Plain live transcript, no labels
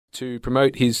to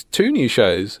promote his 2 new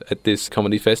shows at this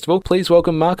comedy festival. Please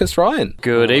welcome Marcus Ryan.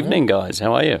 Good evening, guys.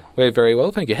 How are you? We're very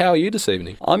well, thank you. How are you this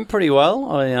evening? I'm pretty well.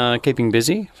 I'm keeping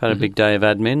busy. I've had a big day of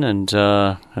admin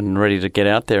and ready to get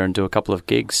out there and do a couple of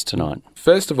gigs tonight.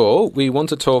 First of all, we want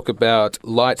to talk about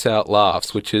Lights Out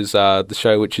Laughs, which is the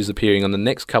show which is appearing on the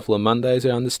next couple of Mondays, I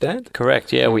understand.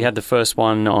 Correct, yeah. We had the first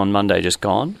one on Monday just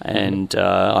gone, and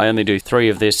I only do 3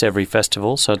 of this every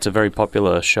festival, so it's a very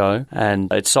popular show.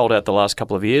 And it's sold out the last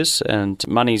couple of years, and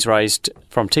money's raised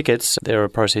from tickets. There are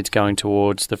proceeds going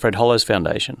towards the Fred Hollows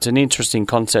Foundation. It's an interesting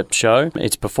concept show.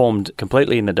 It's performed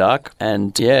completely in the dark,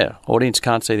 and audience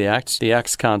can't see the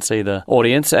acts can't see the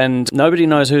audience, and nobody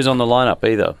knows who's on the lineup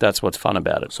either. That's what's fun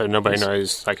about it. So nobody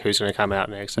knows who's going to come out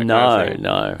next?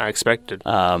 No. I expected.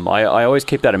 I always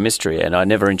keep that a mystery, and I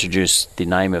never introduce the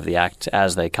name of the act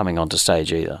as they're coming onto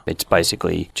stage either. It's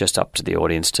basically just up to the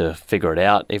audience to figure it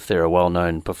out if they're a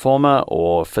well-known performer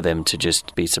or for them to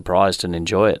just be surprised and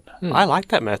enjoy it. I like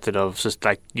that method of just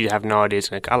you have no idea.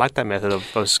 I like that method of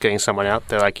just getting someone out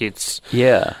there.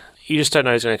 Yeah. You just don't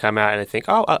know who's going to come out and think,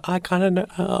 I kind of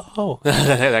know.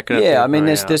 That kind of yeah, thing. I mean,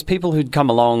 there's people who'd come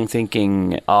along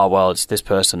thinking, it's this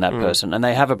person, that person, and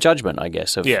they have a judgment, I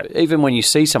guess. Even when you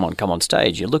see someone come on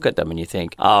stage, you look at them and you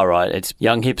think, right, it's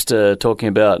young hipster talking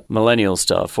about millennial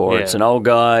stuff, or it's an old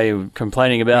guy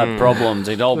complaining about problems,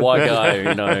 an old white guy,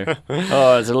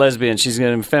 it's a lesbian, she's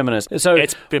going to be feminist. So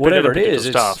it's whatever it is,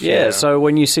 stuff, so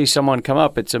when you see someone come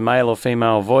up, it's a male or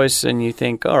female voice, and you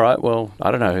think, all right, well,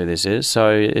 I don't know who this is,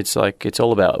 so it's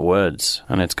all about words,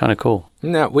 and it's kind of cool.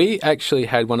 Now, we actually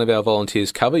had one of our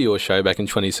volunteers cover your show back in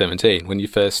 2017 when you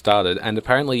first started, and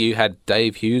apparently you had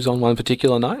Dave Hughes on one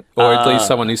particular night, or at least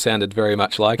someone who sounded very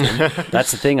much like him. That's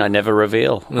the thing, I never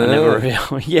reveal.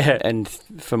 Yeah, and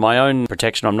for my own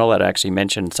protection, I'm not allowed to actually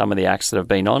mention some of the acts that have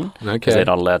been on, because they're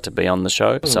not allowed to be on the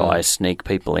show, so I sneak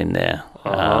people in there.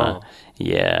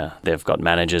 Yeah, they've got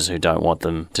managers who don't want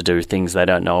them to do things they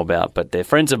don't know about, but they're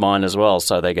friends of mine as well,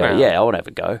 so they go, I want to have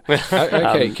a go.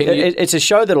 It's a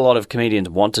show that a lot of comedians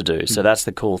want to do, so that's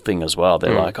the cool thing as well.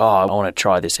 They're like, I want to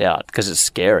try this out, because it's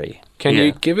scary. Can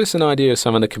you give us an idea of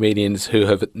some of the comedians who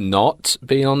have not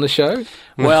been on the show?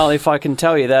 Well, if I can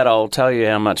tell you that, I'll tell you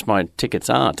how much my tickets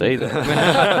aren't either.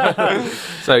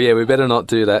 So, we better not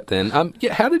do that then.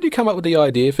 How did you come up with the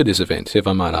idea for this event, if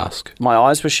I might ask? My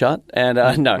eyes were shut, and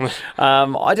no.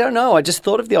 I don't know. I just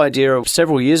thought of the idea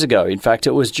several years ago. In fact,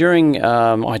 it was during,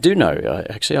 I do know,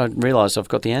 actually, I realised I've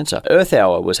got the answer. Earth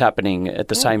Hour was happening at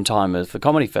the same time as the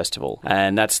Comedy Festival,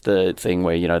 and that's the thing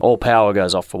where, all power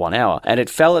goes off for 1 hour, and it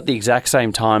fell at the exact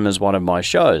same time as one of my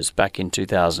shows back in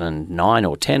 2009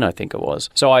 or 10, I think it was.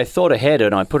 So I thought ahead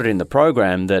and I put it in the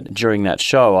program that during that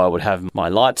show I would have my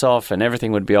lights off and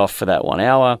everything would be off for that 1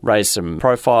 hour, raise some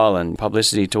profile and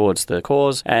publicity towards the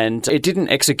cause. And it didn't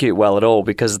execute well at all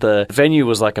because the venue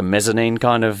was like a mezzanine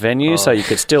kind of venue, so you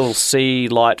could still see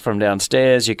light from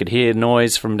downstairs, you could hear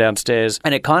noise from downstairs,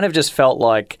 and it kind of just felt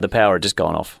like the power had just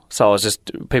gone off. So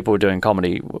people were doing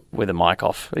comedy with a mic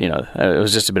off, it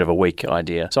was just a bit of a weak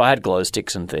idea. So I had glow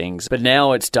sticks and things. But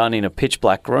now it's done in a pitch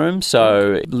black room,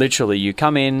 so literally you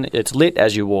come in, it's lit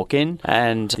as you walk in,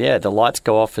 and the lights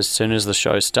go off as soon as the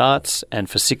show starts, and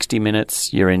for 60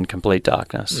 minutes you're in complete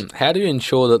darkness. How do you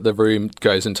ensure that the room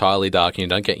goes entirely dark and you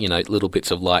don't get, little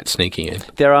bits of light sneaking in?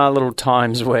 There are little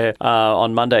times where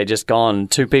on Monday just gone,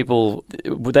 2 people,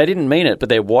 they didn't mean it, but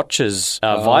their watches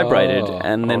vibrated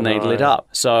and then they lit up.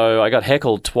 So I got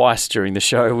heckled twice during the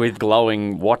show with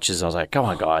glowing watches. I was like, come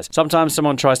on guys. Sometimes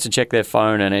someone tries to check their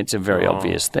phone and it's a very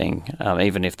obvious thing.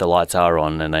 Even if the lights are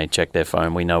on and they check their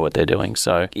phone, we know what they're doing.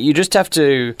 So you just have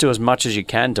to do as much as you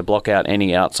can to block out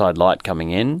any outside light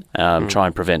coming in, try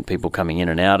and prevent people coming in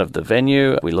and out of the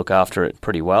venue. We look after it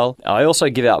pretty well. I also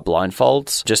give out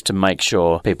blindfolds just to make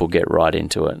sure people get right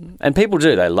into it. And people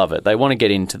do, they love it. They want to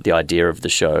get into the idea of the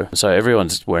show. So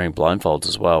everyone's wearing blindfolds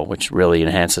as well, which really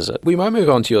enhances it. We might move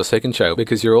on to your second show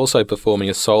because you're also performing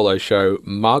a solo show,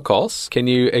 Marcos. Can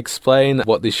you explain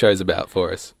what this show's about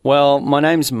for us? Well, my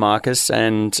name's Marcus,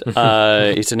 and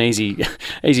it's an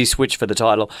easy switch for the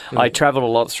title. I travelled a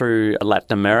lot through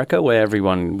Latin America, where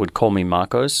everyone would call me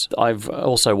Marcos. I've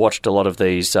also watched a lot of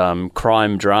these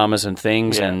crime dramas and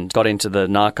things, and got into the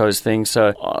Narcos thing.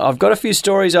 So I've got a few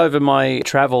stories over my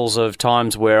travels of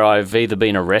times where I've either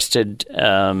been arrested,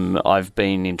 I've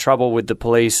been in trouble with the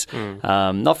police,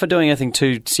 not for doing anything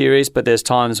too serious, but there's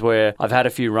times where I've had a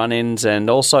few run-ins, and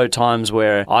also times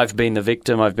where I've been the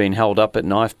victim time I've been held up at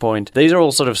knife point. These are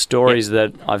all sort of stories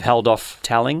that I've held off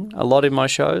telling a lot in my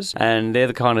shows, and they're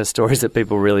the kind of stories that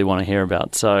people really want to hear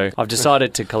about. So I've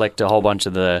decided to collect a whole bunch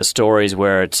of the stories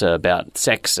where it's about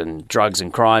sex and drugs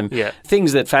and crime,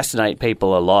 things that fascinate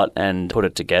people a lot, and put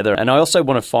it together. And I also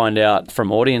want to find out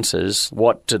from audiences,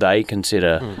 what do they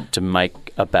consider to make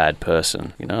a bad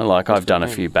person? You know, like I've done a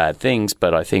few bad things,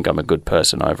 but I think I'm a good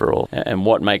person overall. And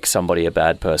what makes somebody a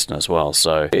bad person as well.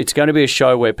 So it's going to be a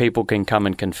show where people can come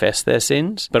and confess their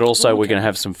sins, but also we're going to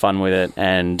have some fun with it.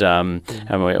 And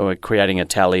we're creating a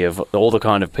tally of all the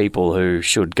kind of people who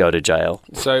should go to jail.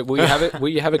 So will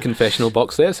you have a confessional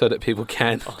box there so that people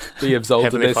can be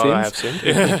absolved of their sins?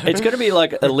 It's going to be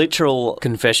like a literal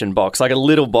confession box, like a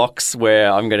little box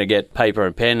where I'm going to get paper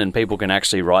and pen and people can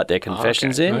actually write their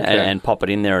confessions and pop it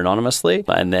in there anonymously,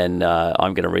 and then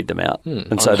I'm going to read them out.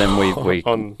 And so then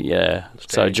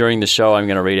so during the show I'm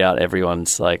going to read out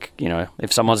everyone's, like, you know,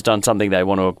 if someone's done something they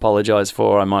want to apologise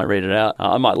for, I might read it out.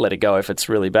 I might let it go if it's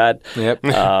really bad.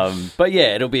 But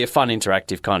yeah, it'll be a fun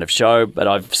interactive kind of show, but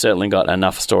I've certainly got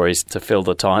enough stories to fill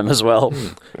the time as well.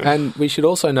 And we should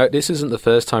also note, this isn't the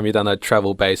first time you've done a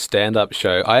travel-based stand-up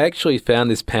show. I actually found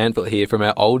this pamphlet here from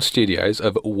our old studios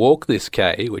of Walk This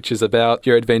K, which is about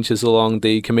your adventures along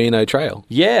the Camino Trail.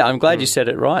 Yeah, I'm glad you said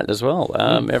it right as well.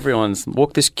 Everyone's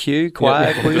walk this Q,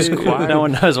 quag. No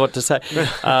one knows what to say.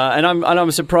 And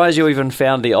I'm surprised you even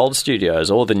found the old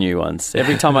studios or the new ones.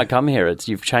 Every time I come here,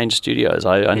 you've changed studios.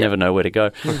 I never know where to go.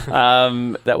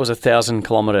 That was a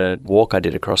 1,000-kilometre walk I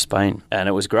did across Spain, and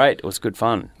it was great. It was good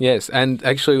fun. Yes, and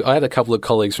actually I had a couple of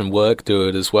colleagues from work do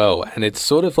it as well, and it's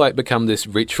sort of like become this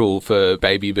ritual for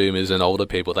baby boomers and older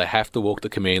people. They have to walk the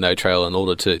Camino Trail in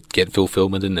order to get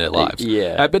fulfillment in their lives.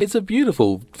 But it's a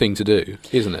beautiful thing to do,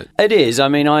 isn't it? It is. I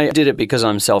mean, I did it because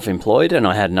I'm self-employed and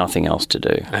I had nothing else to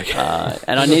do.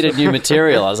 And I needed new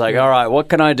material. I was like, all right, what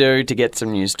can I do to get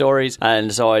some new stories?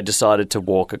 And so I decided to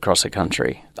walk across a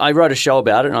country. I wrote a show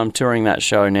about it, and I'm touring that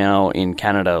show now in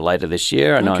Canada later this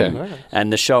year.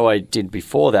 And the show I did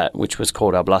before that, which was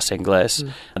called Hablas Inglés,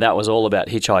 that was all about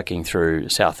hitchhiking through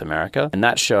South America. And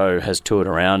that show has toured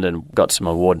around and got some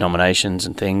award nominations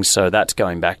and things. So that's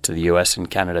going back to the US and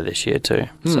Canada this year too.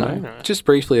 Just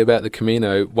briefly about the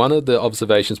Camino, one of the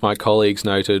observations my colleagues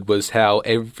noted was how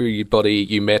everybody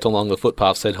you met along the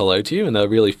footpath said hello to you, and they were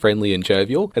really friendly and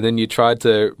jovial. And then you tried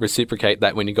to reciprocate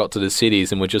that when you got to the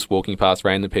cities and were just walking past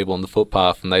random people on the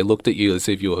footpath, and they looked at you as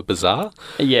if you were bizarre.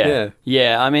 Yeah.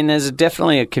 I mean, there's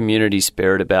definitely a community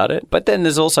spirit about it, but then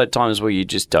there's also times where you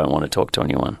just don't want to talk to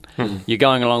anyone. You're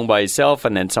going along by yourself,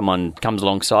 and then someone comes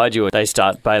alongside you and they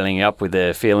start bailing up with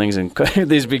their feelings and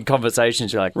these big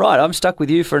conversations. You're like, right, I'm stuck with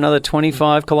you for another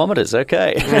 25 kilometres,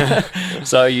 okay.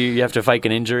 So you have to fake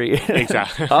an injury.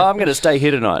 Exactly. I'm going to stay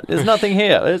here tonight. There's nothing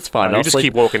here. It's fine. I'll just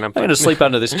keep walking. I'm going to sleep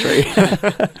under this tree.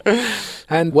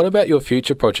 And what about your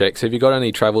future projects? Have you got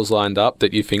any travels lined up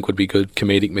that you think would be good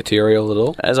comedic material at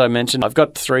all? As I mentioned, I've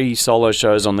got 3 solo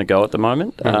shows on the go at the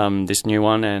moment, this new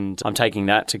one, and I'm taking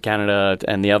that to Canada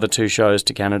and the other 2 shows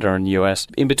to Canada and the US.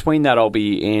 In between that, I'll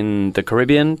be in the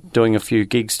Caribbean doing a few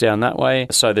gigs down that way.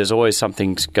 So there's always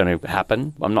something going to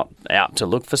happen. I'm not out to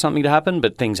look for something to happen,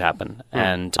 but things happen.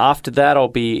 And after that, I'll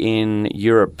be in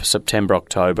Europe September,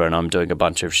 October, and I'm doing a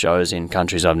bunch of shows in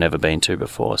countries I've never been to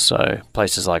before. So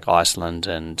places like Iceland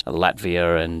and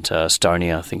Latvia and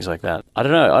Estonia, things like that. I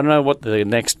don't know what the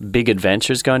next big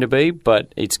adventure is going to be,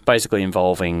 but it's basically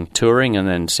involving touring and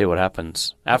then see what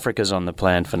happens. Africa's on the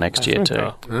plan for next year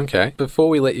too. Okay. Before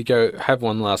we let you go, have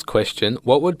one last question.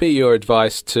 What would be your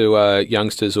advice to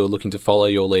youngsters who are looking to follow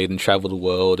your lead and travel the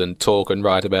world and talk and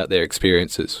write about their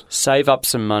experiences? Save up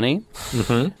some money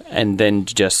and then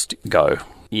just go.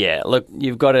 Yeah, look,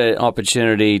 you've got an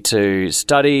opportunity to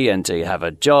study and to have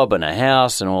a job and a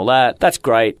house and all that. That's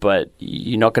great, but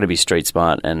you're not going to be street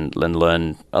smart and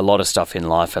learn a lot of stuff in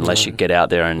life unless you get out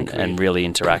there and really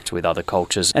interact with other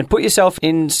cultures and put yourself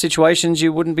in situations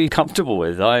you wouldn't be comfortable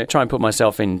with. I try and put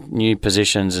myself in new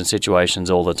positions and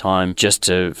situations all the time just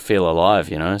to feel alive,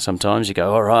 you know. Sometimes you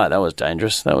go, all right, that was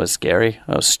dangerous, that was scary,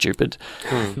 that was stupid,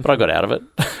 but I got out of it.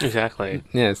 Exactly.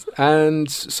 Yes. And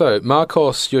so,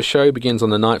 Marcos, your show begins on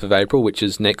the 9th of April, which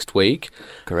is next week.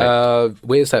 Correct.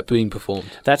 Where's that being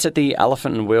performed? That's at the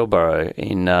Elephant and Wheelbarrow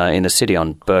in the city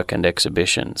on Burke and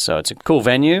Exhibition. So it's a cool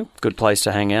venue, good place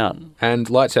to hang out. And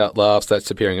Lights Out Laughs,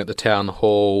 that's appearing at the Town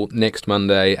Hall next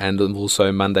Monday and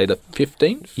also Monday the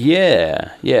 15th?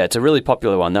 Yeah, it's a really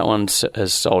popular one. That one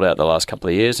has sold out the last couple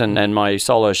of years, and my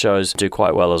solo shows do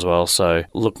quite well as well. So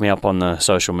look me up on the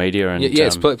social media. And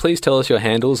yes, please tell us your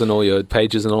handles and all your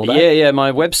pages and all that. Yeah,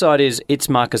 my website is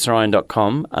itsmarcusryan.com.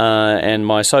 marcusryan.com, and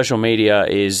my social media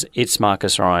is It's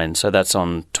Marcus Ryan. So that's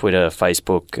on Twitter,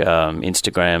 Facebook,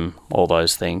 Instagram, all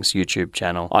those things, YouTube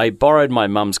channel. I borrowed my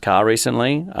mum's car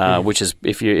recently, which is,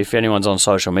 if anyone's on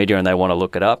social media and they want to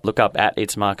look it up, look up at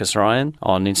It's Marcus Ryan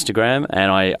on Instagram.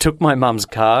 And I took my mum's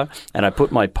car and I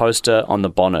put my poster on the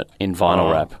bonnet in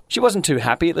vinyl wrap. She wasn't too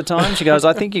happy at the time. She goes,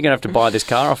 I think you're going to have to buy this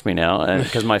car off me now,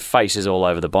 because my face is all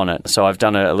over the bonnet. So I've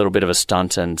done a little bit of a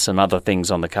stunt and some other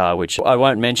things on the car, which I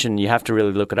won't mention. You have to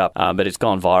really look it up. But it's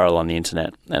gone viral on the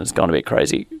internet and it's gone a bit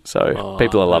crazy. So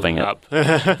people are loving it.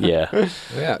 Yeah.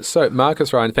 Yeah. So,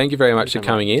 Marcus Ryan, thank you very much for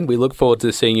coming in. We look forward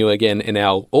to seeing you again in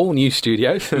our all-new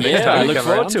studio. I look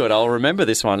forward to it. I'll remember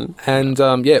this one. And,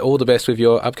 all the best with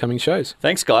your upcoming shows.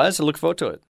 Thanks, guys. I look forward to it.